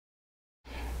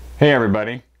Hey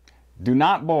everybody, do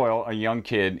not boil a young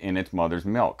kid in its mother's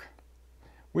milk.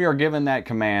 We are given that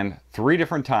command 3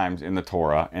 different times in the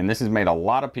Torah, and this has made a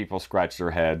lot of people scratch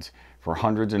their heads for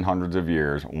hundreds and hundreds of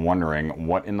years wondering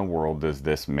what in the world does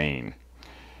this mean.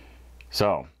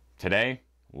 So today,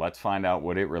 let's find out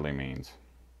what it really means.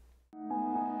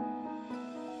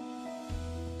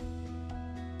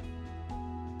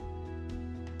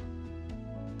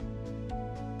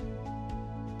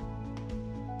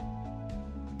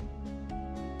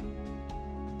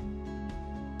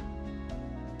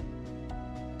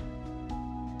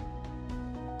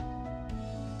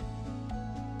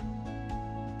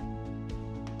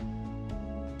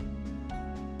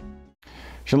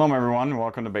 Shalom everyone,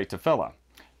 welcome to Beit Tefillah.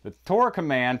 The Torah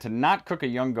command to not cook a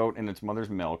young goat in its mother's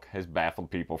milk has baffled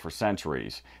people for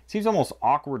centuries. It seems almost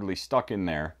awkwardly stuck in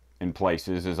there in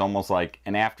places as almost like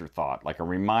an afterthought, like a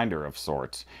reminder of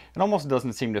sorts. It almost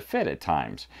doesn't seem to fit at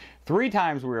times. 3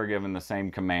 times we are given the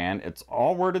same command. It's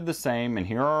all worded the same, and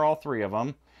here are all 3 of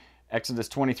them. Exodus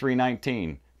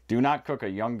 23:19, do not cook a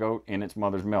young goat in its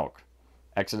mother's milk.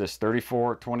 Exodus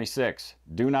 34:26,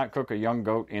 do not cook a young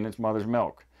goat in its mother's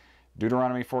milk.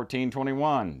 Deuteronomy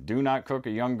 14:21, do not cook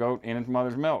a young goat in its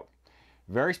mother's milk.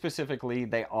 Very specifically,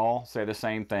 they all say the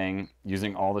same thing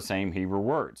using all the same Hebrew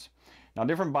words. Now,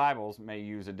 different Bibles may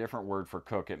use a different word for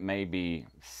cook. It may be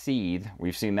seethe.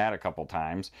 We've seen that a couple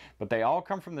times. But they all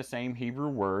come from the same Hebrew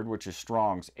word, which is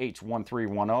Strong's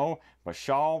H1310,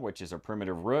 bashal, which is a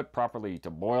primitive root, properly to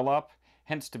boil up,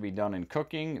 hence to be done in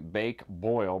cooking, bake,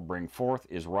 boil, bring forth,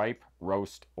 is ripe,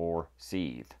 roast, or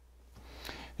seethe.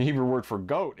 The Hebrew word for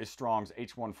goat is Strong's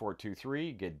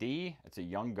H1423, gedi, it's a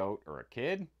young goat or a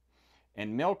kid.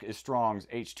 And milk is Strong's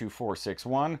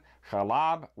H2461,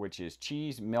 chalab, which is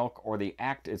cheese, milk, or the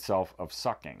act itself of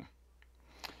sucking.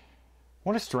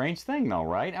 What a strange thing though,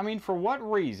 right? I mean, for what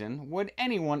reason would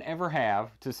anyone ever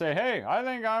have to say, hey, I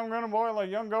think I'm going to boil a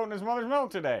young goat in his mother's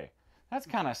milk today? That's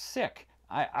kind of sick.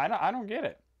 I don't get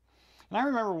it. And I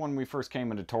remember when we first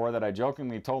came into Torah that I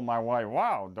jokingly told my wife,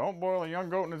 wow, don't boil a young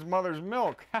goat in its mother's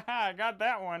milk. I got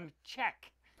that one.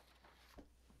 Check.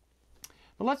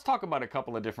 But let's talk about a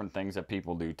couple of different things that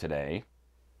people do today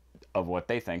of what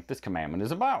they think this commandment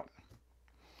is about.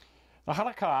 The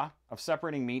halakha of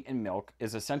separating meat and milk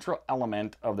is a central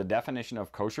element of the definition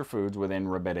of kosher foods within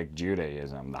Rabbinic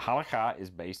Judaism. The halakha is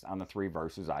based on the 3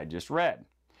 verses I just read.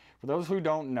 For those who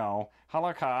don't know,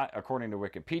 halakha, according to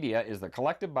Wikipedia, is the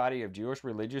collective body of Jewish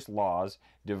religious laws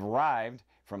derived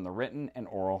from the written and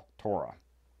oral Torah.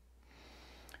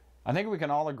 I think we can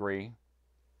all agree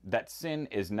that sin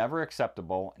is never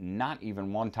acceptable, not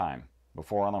even one time,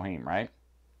 before Elohim, right?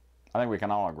 I think we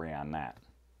can all agree on that.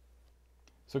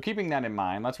 So keeping that in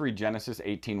mind, let's read Genesis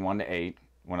 18:1-8,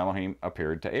 when Elohim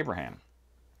appeared to Abraham.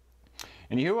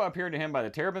 And Yahuwah appeared to him by the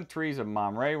terebinth trees of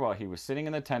Mamre while he was sitting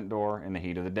in the tent door in the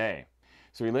heat of the day.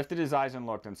 So he lifted his eyes and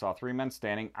looked and saw 3 men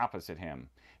standing opposite him.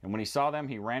 And when he saw them,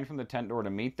 he ran from the tent door to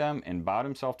meet them and bowed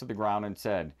himself to the ground and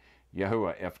said,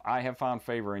 Yahuwah, if I have found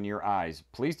favor in your eyes,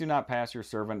 please do not pass your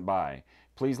servant by.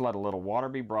 Please let a little water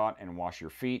be brought and wash your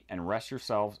feet and rest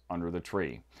yourselves under the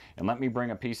tree. And let me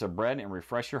bring a piece of bread and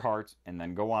refresh your hearts, and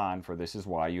then go on, for this is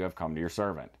why you have come to your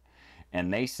servant.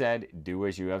 And they said, do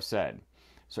as you have said.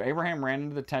 So Abraham ran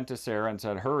into the tent to Sarah and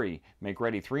said, hurry, make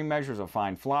ready 3 measures of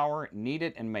fine flour, knead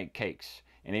it, and make cakes.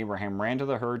 And Abraham ran to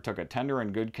the herd, took a tender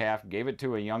and good calf, gave it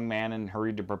to a young man, and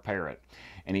hurried to prepare it.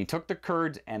 And he took the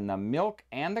curds and the milk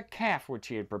and the calf which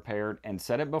he had prepared, and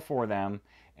set it before them,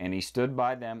 and he stood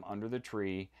by them under the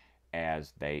tree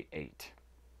as they ate.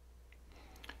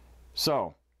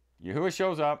 So, Yahuwah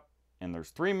shows up, and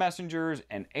there's 3 messengers,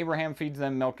 and Abraham feeds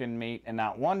them milk and meat, and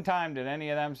not one time did any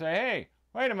of them say, hey,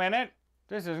 wait a minute.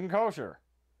 This isn't kosher.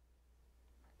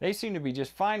 They seem to be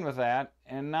just fine with that,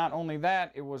 and not only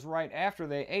that, it was right after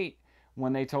they ate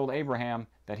when they told Abraham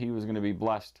that he was going to be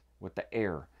blessed with the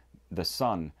heir, the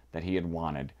son that he had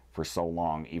wanted for so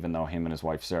long, even though him and his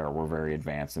wife Sarah were very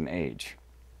advanced in age.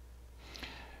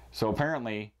 So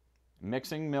apparently,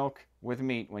 mixing milk with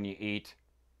meat when you eat,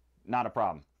 not a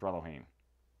problem for Elohim.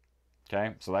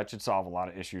 Okay, so that should solve a lot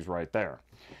of issues right there.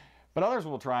 But others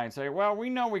will try and say, well, we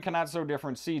know we cannot sow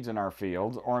different seeds in our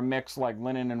fields or mix like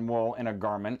linen and wool in a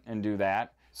garment and do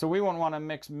that. So we won't want to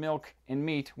mix milk and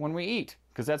meat when we eat,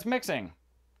 because that's mixing.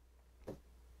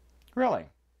 Really?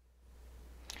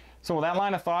 So with that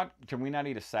line of thought, can we not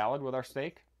eat a salad with our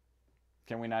steak?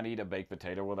 Can we not eat a baked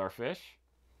potato with our fish?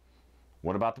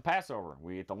 What about the Passover?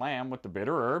 We eat the lamb with the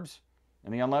bitter herbs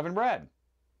and the unleavened bread.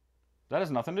 That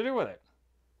has nothing to do with it.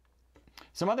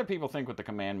 Some other people think what the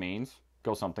command means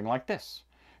go something like this.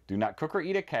 Do not cook or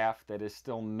eat a calf that is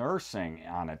still nursing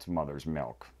on its mother's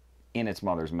milk. In its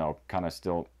mother's milk, kind of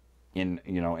still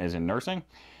as in nursing.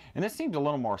 And this seems a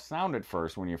little more sound at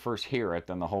first when you first hear it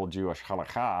than the whole Jewish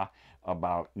halakha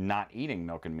about not eating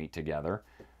milk and meat together.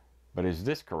 But is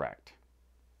this correct?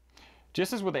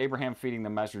 Just as with Abraham feeding the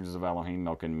messengers of Elohim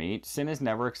milk and meat, sin is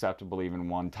never acceptable even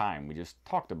one time. We just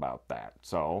talked about that.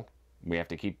 So we have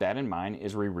to keep that in mind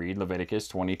as we read Leviticus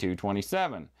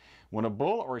 22:27. When a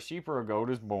bull or a sheep or a goat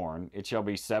is born, it shall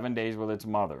be 7 days with its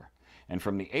mother. And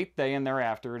from the 8th day and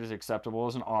thereafter it is acceptable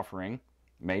as an offering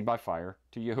made by fire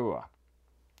to Yahuwah.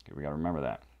 Okay, we got to remember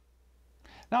that.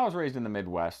 Now, I was raised in the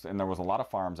Midwest, and there was a lot of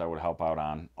farms I would help out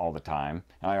on all the time,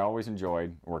 and I always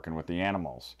enjoyed working with the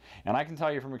animals. And I can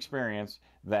tell you from experience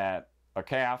that a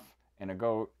calf and a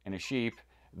goat and a sheep,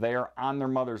 they are on their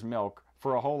mother's milk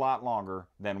for a whole lot longer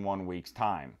than 1 week's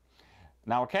time.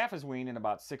 Now, a calf is weaned in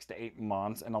about 6 to 8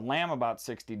 months, and a lamb about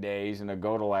 60 days, and a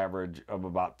goat will average of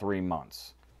about 3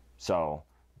 months. So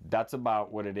that's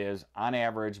about what it is on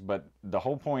average, but the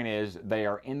whole point is they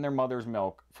are in their mother's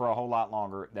milk for a whole lot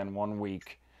longer than 1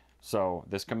 week. So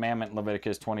this commandment,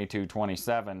 Leviticus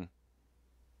 22:27, you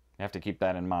have to keep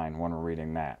that in mind when we're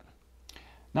reading that.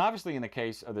 Now, obviously, in the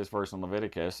case of this verse in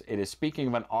Leviticus, it is speaking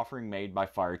of an offering made by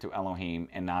fire to Elohim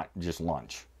and not just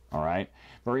lunch. All right?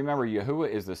 But remember, Yahuwah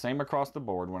is the same across the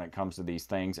board when it comes to these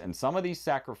things, and some of these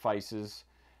sacrifices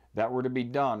that were to be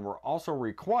done were also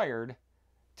required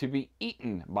to be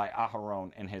eaten by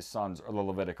Aharon and his sons, or the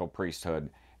Levitical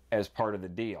priesthood, as part of the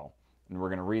deal. And we're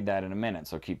going to read that in a minute,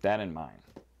 so keep that in mind.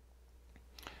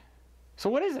 So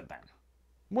what is it then?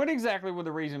 What exactly would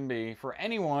the reason be for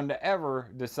anyone to ever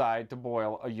decide to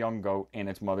boil a young goat in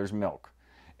its mother's milk?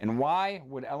 And why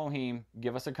would Elohim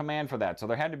give us a command for that? So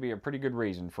there had to be a pretty good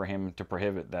reason for him to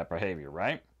prohibit that behavior,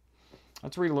 right?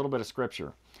 Let's read a little bit of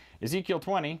scripture. Ezekiel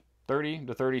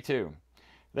 20:30-32.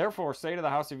 Therefore say to the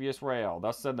house of Israel,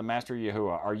 thus said the Master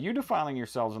Yahuwah, are you defiling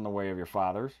yourselves in the way of your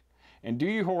fathers? And do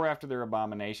you whore after their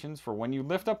abominations? For when you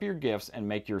lift up your gifts and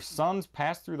make your sons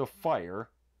pass through the fire,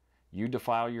 you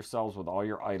defile yourselves with all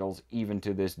your idols, even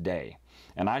to this day.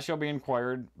 And I shall be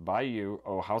inquired by you,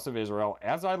 O house of Israel,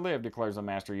 as I live, declares the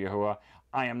Master Yahuwah,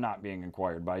 I am not being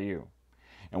inquired by you.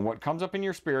 And what comes up in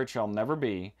your spirit shall never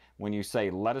be, when you say,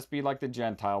 let us be like the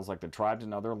Gentiles, like the tribes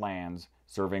in other lands,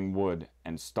 serving wood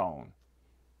and stone.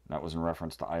 That was in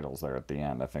reference to idols there at the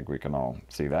end. I think we can all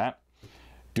see that.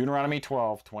 Deuteronomy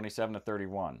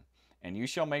 12:27-31. And you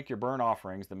shall make your burnt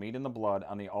offerings, the meat and the blood,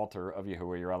 on the altar of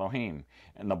Yahuwah your Elohim.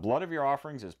 And the blood of your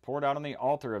offerings is poured out on the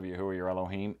altar of Yahuwah your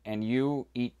Elohim, and you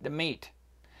eat the meat.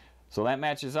 So that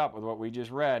matches up with what we just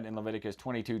read in Leviticus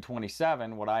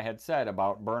 22:27, what I had said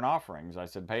about burnt offerings. I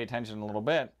said, pay attention a little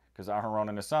bit, because Aharon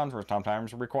and his sons were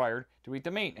sometimes required to eat the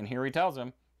meat. And here he tells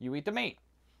them, you eat the meat.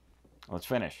 Let's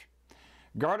finish.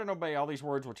 Guard and obey all these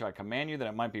words which I command you, that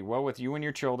it might be well with you and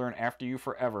your children after you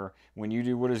forever, when you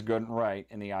do what is good and right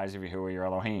in the eyes of Yahuwah your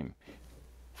Elohim.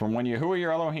 From when Yahuwah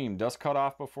your Elohim does cut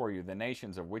off before you the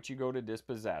nations of which you go to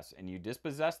dispossess, and you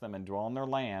dispossess them and dwell in their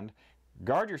land,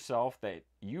 guard yourself that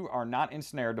you are not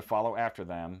ensnared to follow after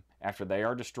them, after they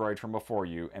are destroyed from before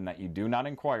you, and that you do not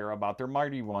inquire about their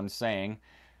mighty ones, saying,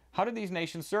 how do these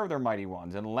nations serve their mighty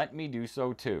ones, and let me do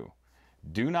so too.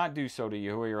 Do not do so to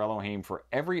Yahuwah your Elohim, for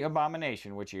every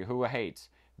abomination which Yahuwah hates,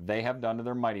 they have done to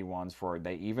their mighty ones, for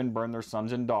they even burn their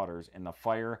sons and daughters in the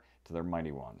fire to their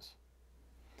mighty ones.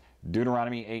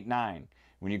 Deuteronomy 8:9.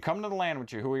 When you come to the land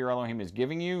which Yahuwah your Elohim is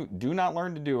giving you, do not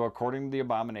learn to do according to the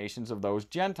abominations of those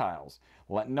Gentiles.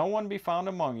 Let no one be found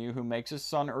among you who makes his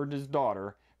son or his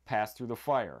daughter pass through the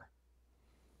fire.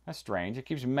 That's strange. It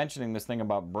keeps mentioning this thing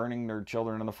about burning their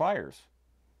children in the fires.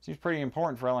 Seems pretty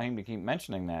important for Elohim to keep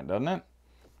mentioning that, doesn't it?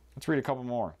 Let's read a couple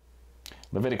more.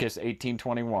 Leviticus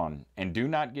 18:21. And do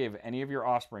not give any of your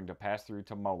offspring to pass through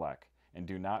to Molech, and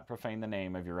do not profane the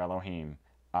name of your Elohim.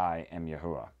 I am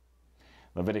Yahuwah.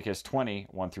 Leviticus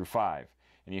 20:1-5.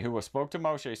 And Yahuwah spoke to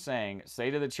Moshe, saying, say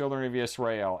to the children of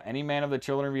Israel, any man of the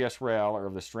children of Israel, or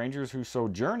of the strangers who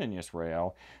sojourn in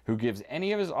Israel, who gives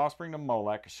any of his offspring to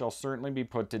Molech, shall certainly be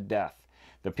put to death.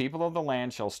 The people of the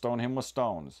land shall stone him with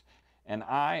stones. And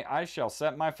I shall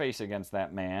set my face against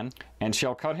that man, and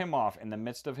shall cut him off in the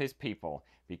midst of his people,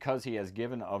 because he has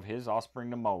given of his offspring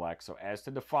to Molech, so as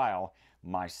to defile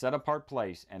my set-apart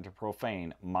place, and to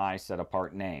profane my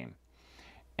set-apart name.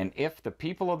 And if the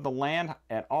people of the land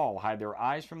at all hide their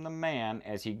eyes from the man,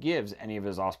 as he gives any of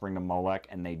his offspring to Molech,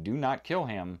 and they do not kill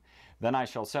him, then I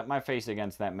shall set my face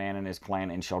against that man and his clan,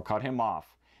 and shall cut him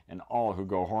off, and all who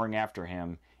go whoring after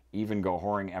him, even go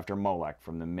whoring after Molech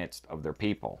from the midst of their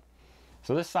people.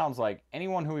 So this sounds like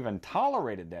anyone who even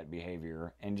tolerated that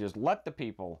behavior and just let the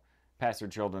people pass their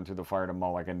children through the fire to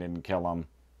Molech and didn't kill them,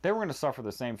 they were going to suffer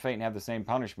the same fate and have the same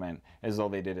punishment as though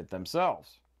they did it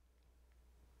themselves.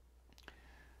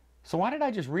 So why did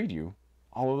I just read you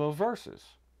all of those verses?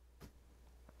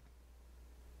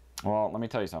 Well, let me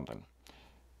tell you something.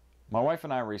 My wife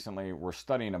and I recently were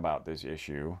studying about this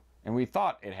issue, and we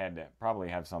thought it had to probably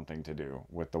have something to do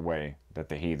with the way that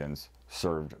the heathens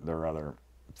served their other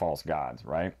false gods,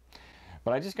 right?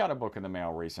 But I just got a book in the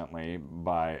mail recently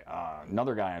by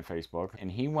another guy on Facebook,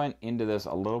 and he went into this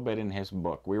a little bit in his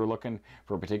book. We were looking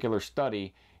for a particular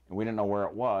study, and we didn't know where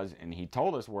it was, and he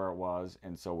told us where it was,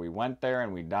 and so we went there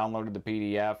and we downloaded the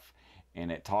PDF,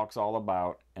 and it talks all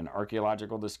about an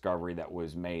archaeological discovery that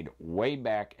was made way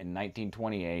back in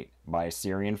 1928 by a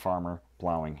Syrian farmer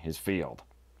plowing his field.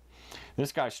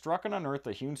 This guy struck and unearthed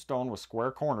a hewn stone with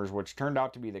square corners, which turned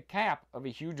out to be the cap of a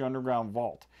huge underground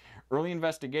vault. Early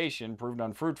investigation proved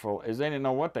unfruitful as they didn't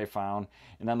know what they found,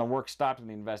 and then the work stopped and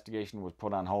the investigation was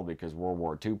put on hold because World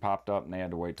War II popped up and they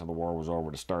had to wait till the war was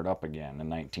over to start up again in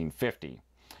 1950.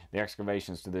 The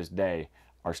excavations to this day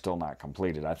are still not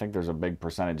completed. I think there's a big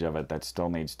percentage of it that still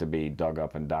needs to be dug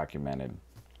up and documented.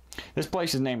 This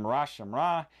place is named Ras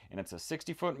Shamra, and it's a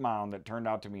 60-foot mound that turned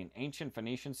out to be an ancient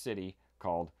Phoenician city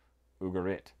called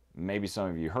Ugarit. Maybe some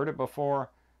of you heard it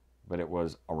before, but it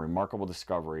was a remarkable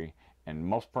discovery and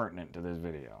most pertinent to this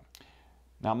video.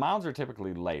 Now, mounds are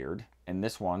typically layered, and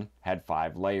this one had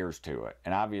 5 layers to it.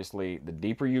 And obviously, the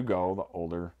deeper you go, the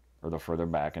older or the further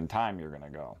back in time you're going to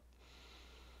go.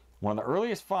 One of the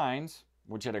earliest finds,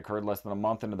 which had occurred less than a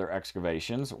month into their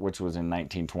excavations, which was in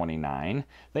 1929,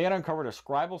 they had uncovered a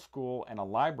scribal school and a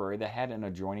library that had an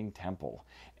adjoining temple.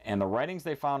 And the writings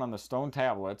they found on the stone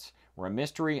tablets were a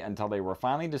mystery until they were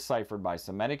finally deciphered by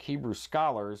Semitic Hebrew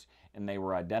scholars, and they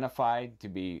were identified to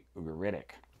be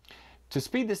Ugaritic. To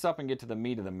speed this up and get to the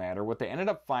meat of the matter, what they ended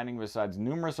up finding, besides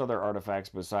numerous other artifacts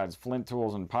besides flint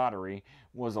tools and pottery,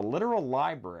 was a literal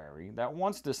library that,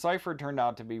 once deciphered, turned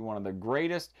out to be one of the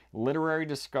greatest literary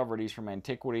discoveries from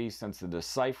antiquity since the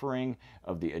deciphering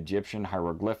of the Egyptian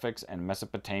hieroglyphics and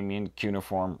Mesopotamian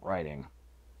cuneiform writing.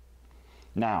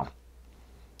 Now,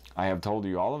 I have told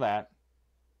you all of that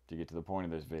to get to the point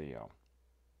of this video.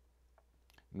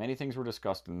 Many things were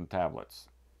discussed in the tablets,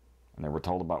 and they were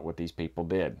told about what these people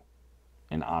did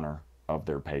in honor of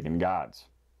their pagan gods.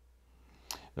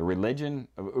 The religion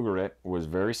of Ugarit was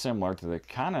very similar to the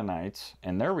Canaanites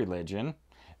and their religion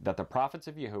that the prophets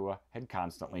of Yahuwah had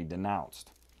constantly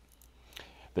denounced.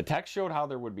 The text showed how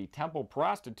there would be temple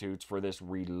prostitutes for this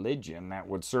religion that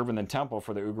would serve in the temple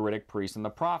for the Ugaritic priests and the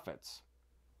prophets.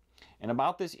 And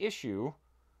about this issue,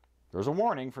 there's a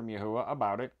warning from Yahuwah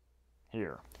about it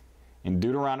here. In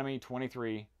Deuteronomy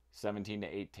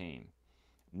 23:17-18.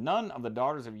 None of the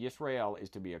daughters of Yisrael is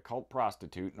to be a cult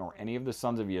prostitute, nor any of the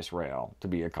sons of Yisrael to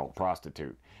be a cult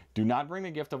prostitute. Do not bring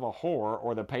the gift of a whore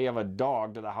or the pay of a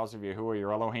dog to the house of Yahuwah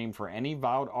your Elohim for any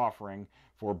vowed offering,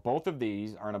 for both of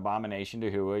these are an abomination to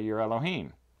Yahuwah your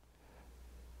Elohim.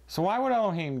 So why would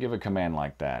Elohim give a command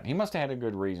like that? He must have had a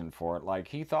good reason for it. Like,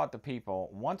 he thought the people,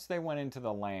 once they went into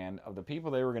the land of the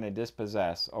people they were going to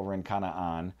dispossess over in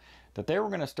Canaan, that they were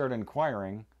going to start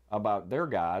inquiring about their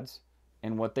gods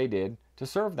and what they did to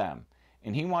serve them.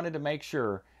 And he wanted to make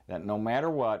sure that no matter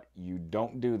what, you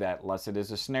don't do that unless it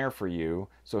is a snare for you.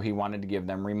 So he wanted to give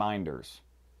them reminders.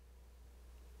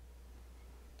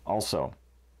 Also,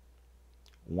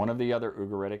 one of the other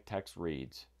Ugaritic texts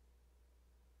reads,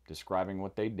 describing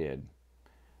what they did,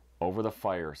 over the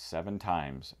fire 7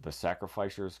 times the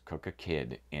sacrificers cook a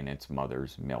kid in its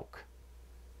mother's milk.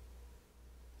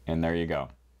 And there you go.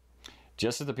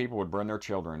 Just as the people would burn their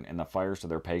children in the fires to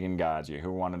their pagan gods,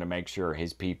 Yahuwah wanted to make sure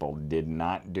his people did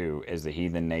not do as the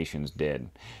heathen nations did.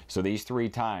 So these 3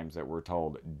 times that we're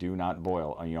told, do not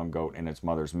boil a young goat in its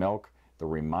mother's milk, the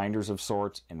reminders of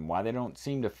sorts, and why they don't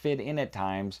seem to fit in at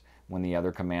times when the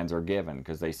other commands are given,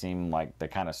 because they seem like they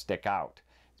kind of stick out.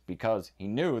 It's because he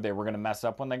knew they were going to mess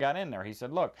up when they got in there. He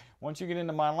said, look, once you get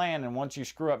into my land and once you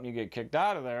screw up and you get kicked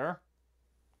out of there.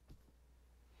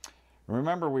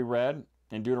 Remember, we read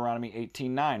in Deuteronomy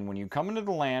 18:9, when you come into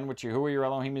the land which Yahuwah your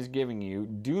Elohim is giving you,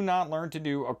 do not learn to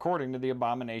do according to the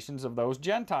abominations of those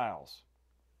Gentiles.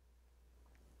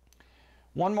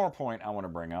 One more point I want to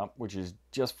bring up, which is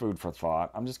just food for thought.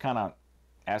 I'm just kind of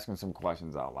asking some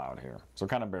questions out loud here, so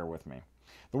kind of bear with me.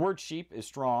 The word sheep is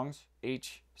Strong's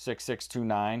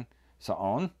H6629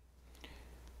 Sa'on.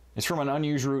 It's from an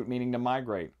unused root meaning to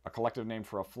migrate, a collective name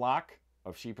for a flock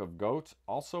of sheep of goats,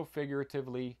 also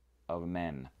figuratively of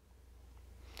men.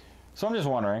 So I'm just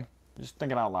wondering, just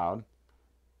thinking out loud,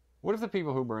 what if the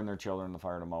people who burned their children in the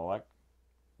fire to Molech,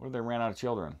 what if they ran out of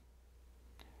children?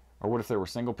 Or what if there were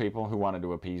single people who wanted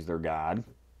to appease their god?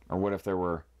 Or what if there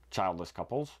were childless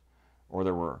couples? Or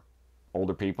there were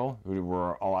older people who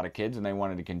were all out of kids and they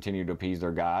wanted to continue to appease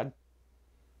their god?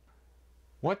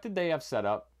 What did they have set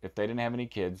up if they didn't have any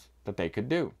kids that they could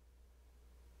do?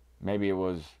 Maybe it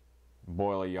was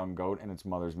boil a young goat in its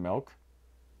mother's milk.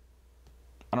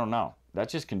 I don't know.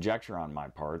 That's just conjecture on my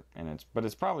part, but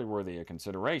it's probably worthy of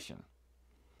consideration.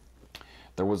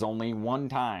 There was only one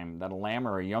time that a lamb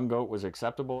or a young goat was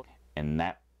acceptable, and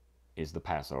that is the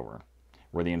Passover,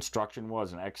 where the instruction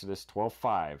was in Exodus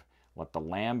 12:5, let the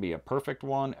lamb be a perfect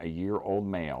one, a year-old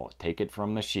male. Take it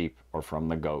from the sheep or from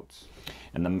the goats.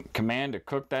 And the command to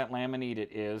cook that lamb and eat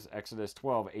it is Exodus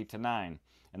 12:8-9.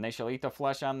 And they shall eat the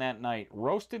flesh on that night,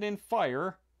 roasted in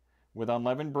fire, with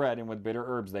unleavened bread and with bitter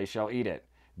herbs they shall eat it.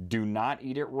 Do not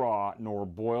eat it raw, nor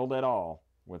boiled at all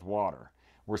with water.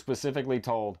 We're specifically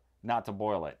told not to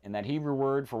boil it. And that Hebrew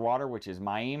word for water, which is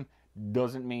ma'im,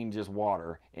 doesn't mean just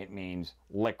water. It means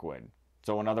liquid.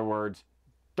 So in other words,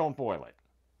 don't boil it.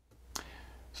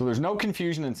 So there's no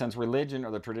confusion, and since religion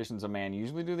or the traditions of man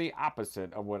usually do the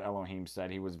opposite of what Elohim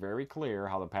said, he was very clear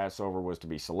how the Passover was to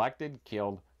be selected,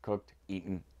 killed, cooked,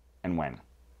 eaten, and when.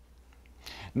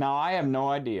 Now, I have no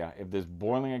idea if this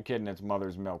boiling a kid in its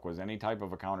mother's milk was any type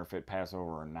of a counterfeit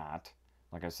Passover or not.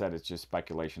 Like I said, it's just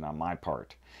speculation on my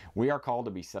part. We are called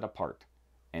to be set apart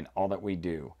in all that we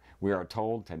do. We are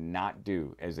told to not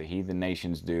do as the heathen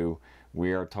nations do.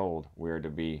 We are told we are to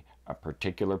be a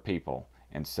particular people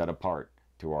and set apart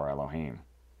to our Elohim.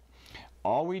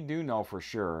 All we do know for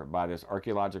sure by this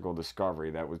archaeological discovery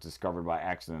that was discovered by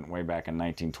accident way back in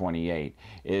 1928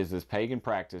 is this pagan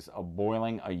practice of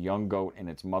boiling a young goat in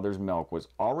its mother's milk was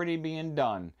already being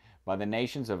done by the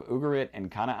nations of Ugarit and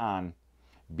Canaan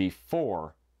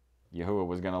before Yahuwah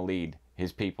was going to lead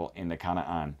his people into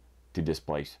Canaan to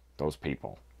displace those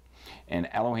people. And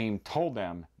Elohim told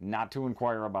them not to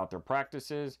inquire about their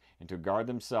practices and to guard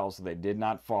themselves so they did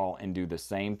not fall and do the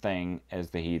same thing as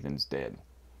the heathens did.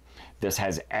 This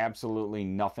has absolutely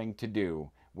nothing to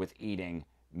do with eating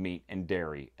meat and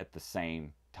dairy at the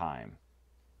same time.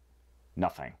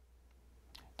 Nothing.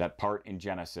 That part in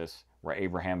Genesis where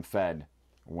Abraham fed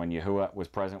when Yahuwah was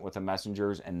present with the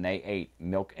messengers and they ate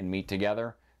milk and meat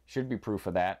together should be proof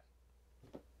of that.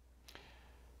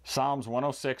 Psalms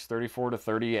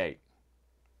 106:34-38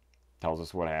 tells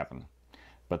us what happened.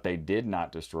 But they did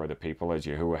not destroy the people as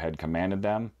Yahuwah had commanded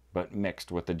them, but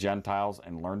mixed with the Gentiles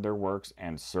and learned their works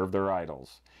and served their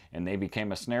idols. And they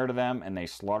became a snare to them, and they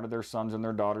slaughtered their sons and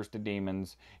their daughters to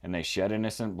demons, and they shed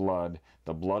innocent blood,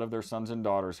 the blood of their sons and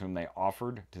daughters whom they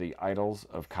offered to the idols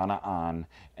of Canaan,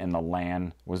 and the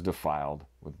land was defiled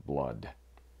with blood.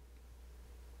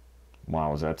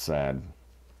 Wow, is that sad.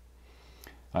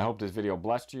 I hope this video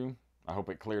blessed you. I hope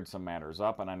it cleared some matters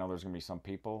up, and I know there's going to be some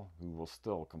people who will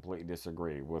still completely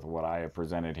disagree with what I have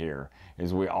presented here,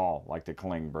 as we all like to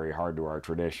cling very hard to our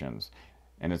traditions.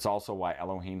 And it's also why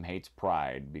Elohim hates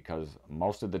pride, because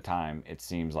most of the time it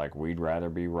seems like we'd rather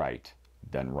be right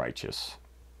than righteous.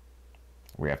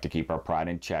 We have to keep our pride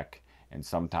in check, and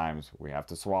sometimes we have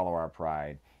to swallow our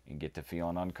pride and get to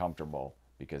feeling uncomfortable,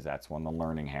 because that's when the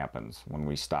learning happens, when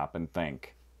we stop and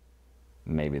think,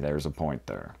 maybe there's a point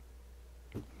there.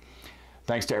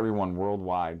 Thanks to everyone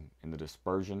worldwide in the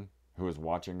dispersion who is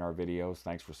watching our videos.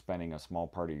 Thanks for spending a small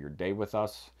part of your day with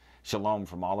us. Shalom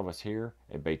from all of us here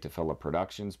at Beit Tefillah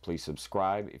Productions. Please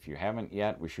subscribe if you haven't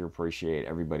yet. We sure appreciate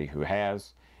everybody who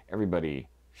has. Everybody,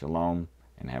 shalom,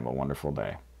 and have a wonderful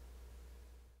day.